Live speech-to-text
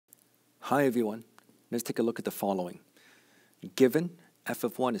Hi everyone, let's take a look at the following. Given f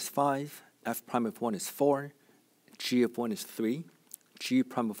of 1 is 5, f prime of 1 is 4, g of 1 is 3, g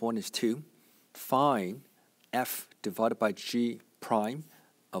prime of 1 is 2, find f divided by g prime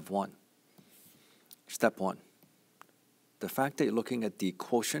of 1. Step 1. The fact that you're looking at the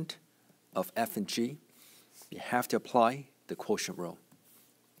quotient of f and g, you have to apply the quotient rule.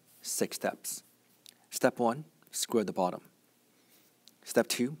 6 steps. Step 1, square the bottom. Step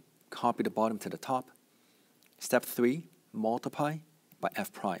 2, copy the bottom to the top. Step 3, multiply by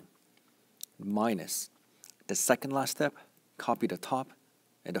f prime. Minus the second last step, copy the top.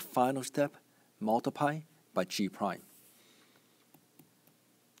 And the final step, multiply by g prime.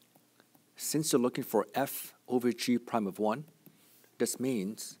 Since you're looking for f over g prime of 1, this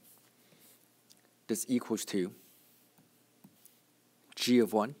means this equals to g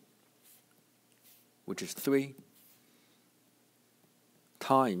of 1, which is 3,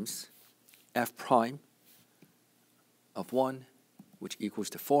 times f prime of 1, which equals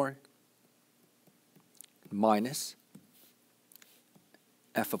to 4, minus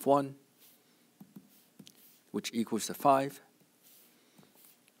f of 1, which equals to 5,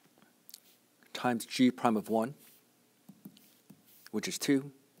 times g prime of 1, which is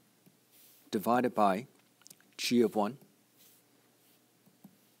 2, divided by g of 1,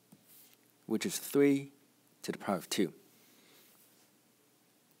 which is 3 to the power of 2.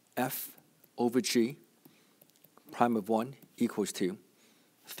 F over g prime of 1 equals to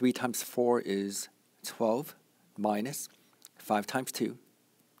 3 times 4 is 12 minus 5 times 2,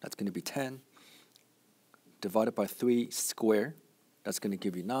 that's going to be 10, divided by 3 squared, that's going to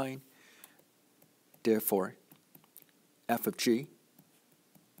give you 9. Therefore, f of g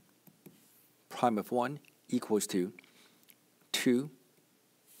prime of 1 equals to 2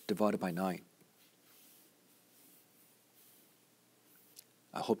 divided by 9.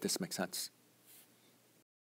 I hope this makes sense.